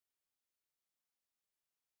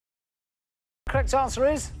Correct answer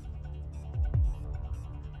is...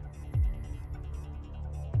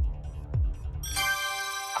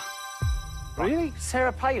 Really?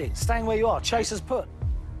 Sarah Palin, staying where you are. Chasers put.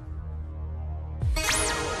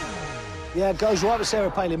 Yeah, goes right with Sarah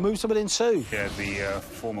Palin. Move somebody in Sue. Yeah, the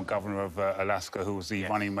former governor of Alaska, who was the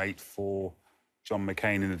running mate for John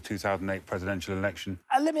McCain in the 2008 presidential election.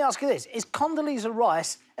 And let me ask you this. Is Condoleezza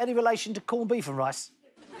Rice any relation to corned beef and rice?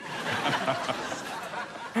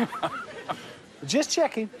 Just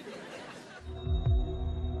checking.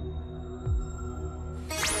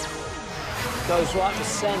 Goes right to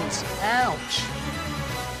Sens. Ouch.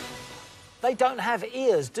 They don't have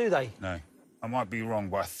ears, do they? No. I might be wrong,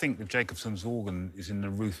 but I think the Jacobson's organ is in the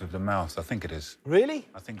roof of the mouth. I think it is. Really?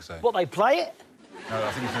 I think so. What, they play it? No,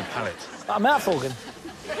 I think it's in the palate. Like a mouth organ? Is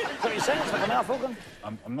that what you're saying? It's like a mouth organ?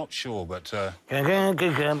 I'm not sure, but... I'm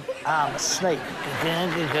a snake.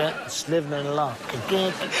 It's living in love.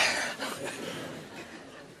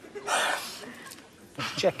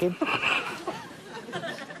 Checking.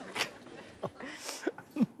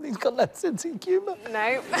 He's got no sense of humour.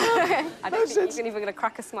 No. I don't think he's even going to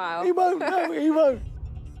crack a smile. He won't, no, he won't.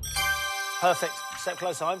 Perfect. Step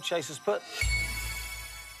close home. Chasers put.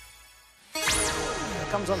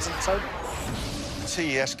 Comes on to the toe.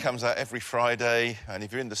 CES comes out every Friday, and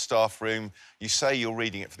if you're in the staff room, you say you're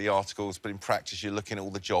reading it for the articles, but in practice, you're looking at all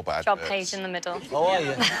the job adverts. Job page in the middle. Oh, are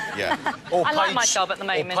you? Yeah. Or I like my job at the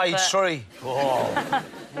moment, Or page but... 3. Oh,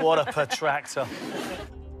 what a protractor.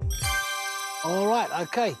 All right,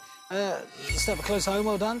 OK. Step close home,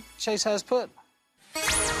 well done. Chase has put.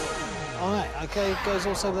 All right, OK, goes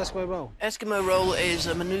also with Eskimo roll. Eskimo roll is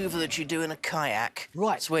a manoeuvre that you do in a kayak.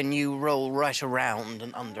 Right. It's when you roll right around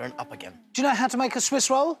and under and up again. Do you know how to make a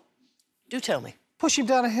Swiss roll? Do tell me. Push him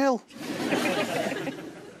down a hill.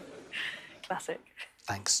 Classic.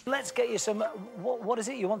 Thanks. Let's get you some... What is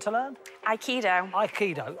it you want to learn? Aikido.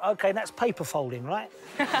 Aikido. OK, that's paper folding, right?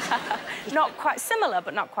 Not quite similar,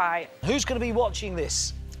 but not quite. Who's going to be watching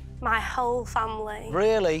this? My whole family.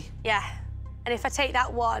 Really? Yeah. And if I take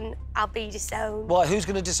that one, I'll be disowned. Why, who's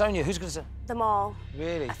going to disown you? Who's going to... Them all.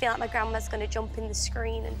 Really? I feel like my grandma's going to jump in the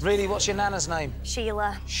screen and... Really? What's your nana's name?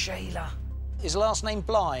 Sheila. Sheila. His last name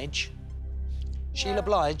Blige? Sheila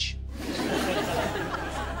Blige?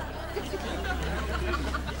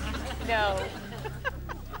 No.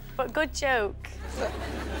 But good joke.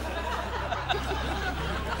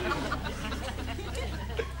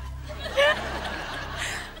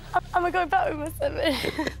 Am I going back with my 7?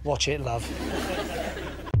 Watch it, love.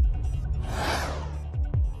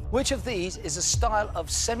 Which of these is a style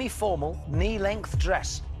of semi-formal, knee-length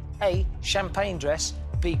dress? A, champagne dress,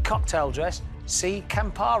 B, cocktail dress, C,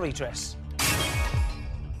 Campari dress.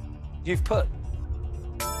 You've put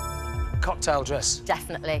cocktail dress.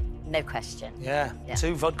 Definitely, no question. Yeah,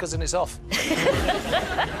 2 vodkas and it's off.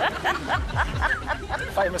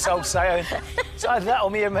 Famous old saying. It's either that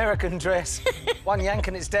or me American dress. 1 yank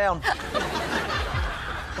and it's down.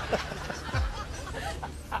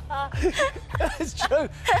 It's true.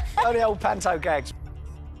 Only old panto gags.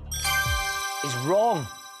 He's wrong.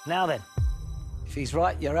 Now then, if he's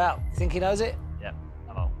right, you're out. Think he knows it? Yep,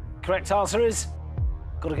 I'm out. Correct answer is...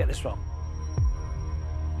 Got to get this wrong.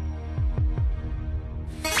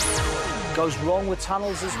 Goes wrong with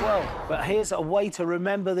tunnels as well. But here's a way to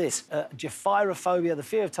remember this. Gephyrophobia, the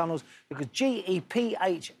fear of tunnels, because G-E-P-H-Y-R.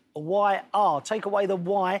 Take away the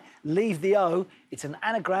Y, leave the O. It's an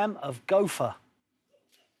anagram of gopher.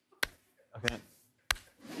 OK.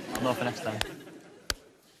 I'll know for next time.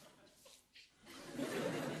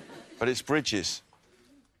 But it's bridges,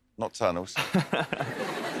 not tunnels.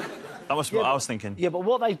 That was what I was thinking. Yeah, but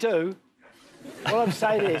what they do, what I'm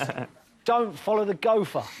saying is, don't follow the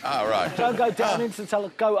gopher. Ah, right. Don't go down into the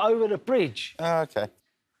tunnel, go over the bridge. Oh, OK.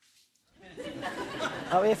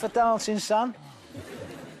 I'm here for dancing, son.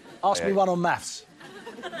 Ask me one on maths.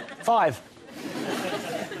 5.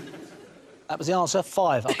 That was the answer,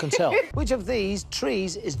 5, I can tell. Which of these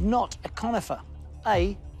trees is not a conifer?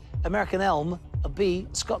 A, American elm, B,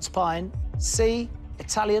 Scots pine, C,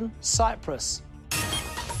 Italian cypress.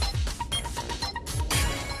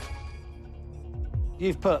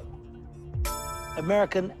 You've put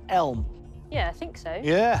American elm. Yeah, I think so.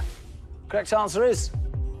 Yeah. Correct answer is...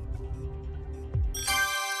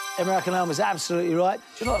 American elm is absolutely right. Do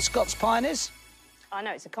you know what Scots pine is? I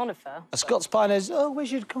know it's a conifer. A Scots pine is, oh, we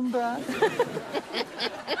should come back.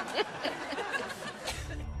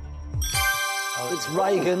 It's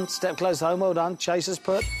Reagan. Step close home. Well done. Chasers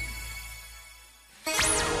put.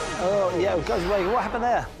 Oh, yeah, it goes Reagan. What happened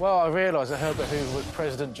there? Well, I realised that Herbert Hoover was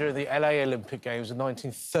president during the LA Olympic Games in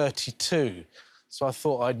 1932. So I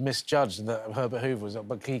thought I'd misjudged that Herbert Hoover was up,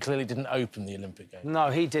 but he clearly didn't open the Olympic Games. No,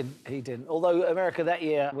 he didn't. He didn't. Although America that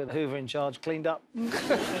year, with Hoover in charge, cleaned up.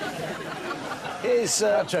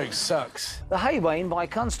 That joke sucks. The hay wain by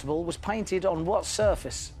Constable was painted on what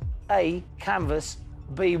surface? A, canvas,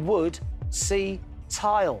 B, wood, C,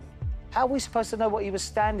 tile. How are we supposed to know what he was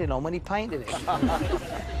standing on when he painted it?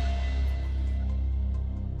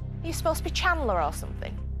 You're supposed to be Chandler or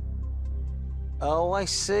something. Oh, I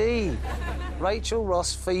see. Rachel,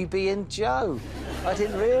 Ross, Phoebe and Joe. I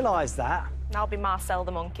didn't realise that. I'll be Marcel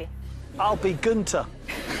the monkey. I'll be Gunter.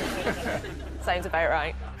 Sounds about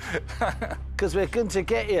right. Because we're going to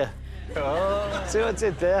get you. Oh. See what I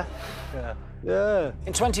did there? Yeah. Yeah.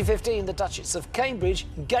 In 2015, the Duchess of Cambridge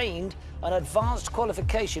gained an advanced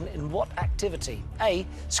qualification in what activity? A,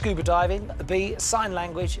 scuba diving, B, sign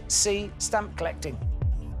language, C, stamp collecting.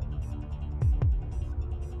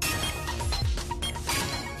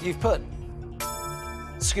 You've put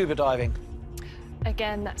scuba diving.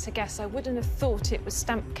 Again, that's a guess. I wouldn't have thought it was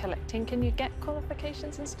stamp collecting. Can you get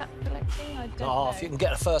qualifications in stamp collecting? I don't know. If you can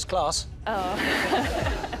get a first class. Oh.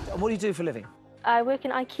 And what do you do for a living? I work in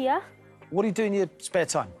IKEA. What do you do in your spare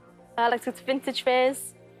time? I like to go to vintage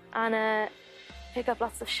fairs and pick up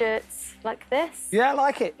lots of shirts like this. Yeah, I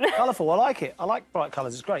like it. Colourful, I like it. I like bright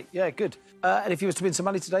colours, it's great. Yeah, good. And if you was to win some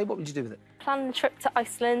money today, what would you do with it? Planning a trip to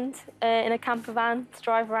Iceland in a camper van to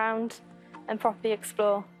drive around and properly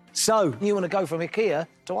explore. So, you want to go from IKEA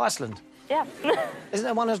to Iceland? Yeah. Isn't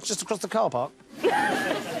there one just across the car park?